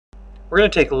we're going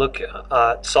to take a look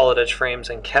at solid edge frames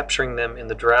and capturing them in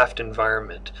the draft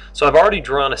environment. So I've already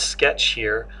drawn a sketch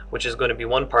here, which is going to be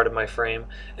one part of my frame.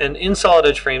 And in solid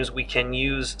edge frames, we can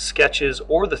use sketches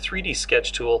or the 3D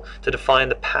sketch tool to define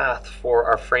the path for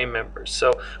our frame members.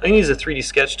 So I'm going to use the 3D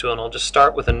sketch tool, and I'll just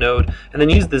start with a node and then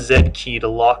use the Z key to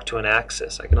lock to an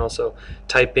axis. I can also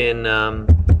type in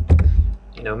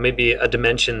maybe a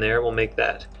dimension there. We'll make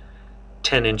that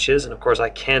 10 inches, and of course I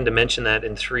can dimension that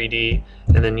in 3D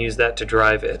and then use that to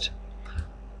drive it.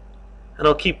 And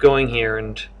I'll keep going here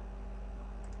and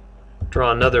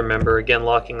draw another member, again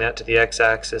locking that to the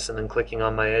x-axis and then clicking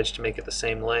on my edge to make it the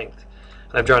same length.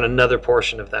 And I've drawn another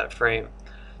portion of that frame.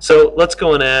 So let's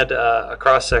go and add a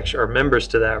cross section, or members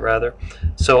to that rather.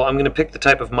 So I'm going to pick the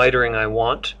type of mitering I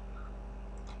want,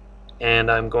 and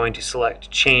I'm going to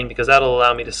select chain because that'll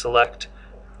allow me to select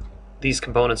these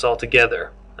components all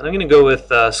together. And I'm going to go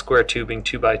with square tubing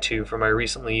 2x2 for my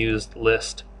recently used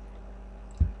list.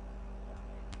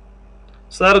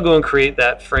 So that'll go and create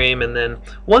that frame, and then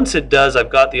once it does, I've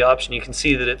got the option. You can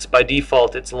see that it's by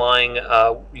default it's lying,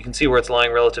 you can see where it's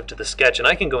lying relative to the sketch, and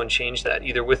I can go and change that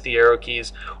either with the arrow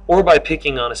keys or by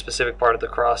picking on a specific part of the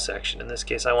cross section. In this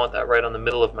case I want that right on the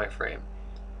middle of my frame,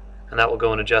 and that will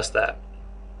go and adjust that.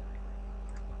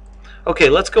 Okay,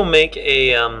 let's go make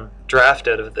a draft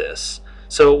out of this.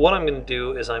 So what I'm going to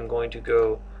do is I'm going to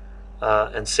go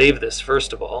and save this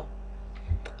first of all.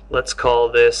 Let's call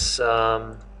this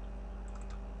a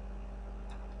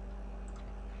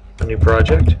new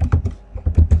project.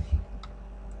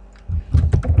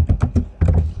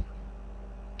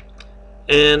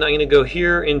 And I'm going to go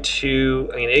here I'm going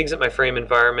to exit my frame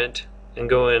environment and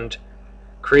go and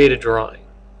create a drawing.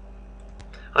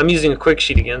 I'm using a quick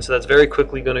sheet again, so that's very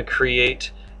quickly going to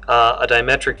create a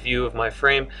diametric view of my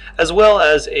frame, as well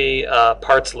as a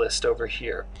parts list over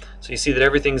here. So you see that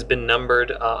everything's been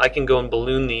numbered. I can go and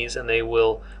balloon these, and they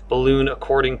will balloon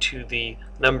according to the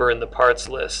number in the parts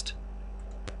list.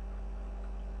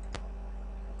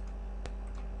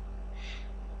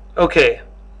 Okay,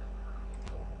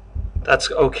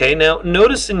 that's okay. Now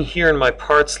notice in here in my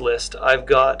parts list I've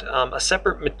got a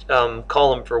separate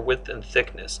column for width and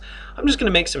thickness. I'm just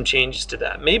going to make some changes to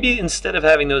that. Maybe instead of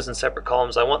having those in separate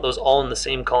columns, I want those all in the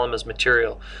same column as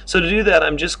material. So to do that,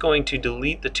 I'm just going to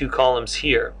delete the two columns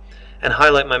here and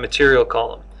highlight my material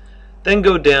column. Then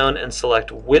go down and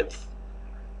select width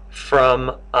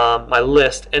from my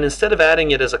list, and instead of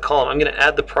adding it as a column, I'm going to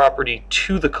add the property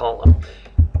to the column.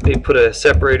 Maybe put a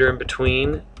separator in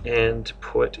between and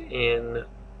put in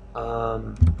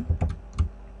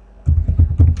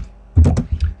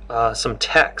some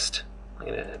text. I'm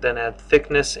going to then add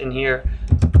thickness in here.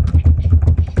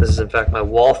 This is in fact my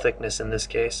wall thickness in this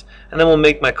case. And then we'll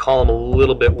make my column a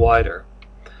little bit wider.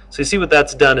 So you see what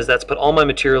that's done is that's put all my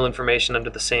material information under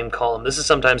the same column. This is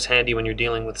sometimes handy when you're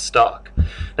dealing with stock.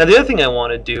 Now the other thing I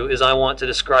want to do is I want to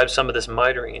describe some of this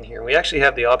mitering in here. We actually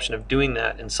have the option of doing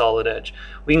that in Solid Edge.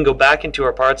 We can go back into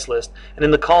our parts list, and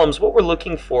in the columns what we're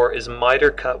looking for is miter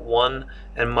cut 1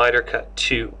 and miter cut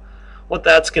 2. What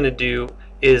that's going to do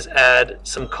is add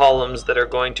some columns that are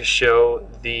going to show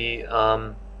the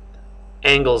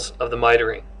angles of the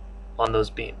mitering on those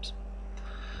beams.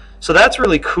 So that's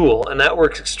really cool, and that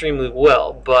works extremely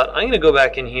well, but I'm going to go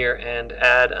back in here and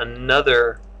add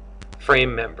another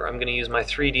frame member. I'm going to use my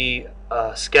 3D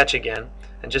sketch again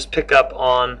and just pick up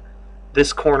on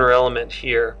this corner element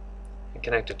here and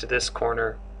connect it to this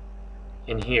corner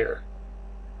in here.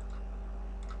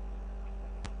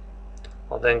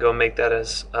 I'll then go make that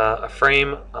as a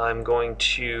frame. I'm going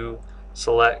to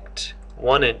select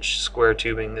 1-inch square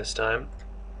tubing this time.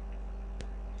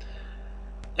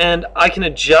 And I can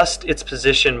adjust its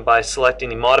position by selecting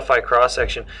the modify cross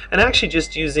section and actually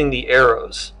just using the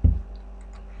arrows.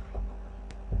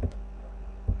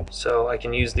 So I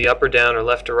can use the up or down or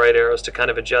left or right arrows to kind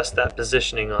of adjust that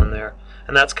positioning on there,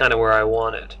 and that's kind of where I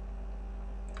want it.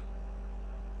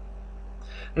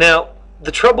 Now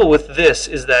the trouble with this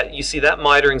is that you see that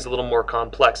mitering is a little more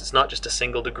complex. It's not just a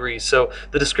single degree, so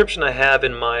the description I have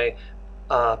in my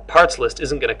parts list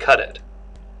isn't going to cut it.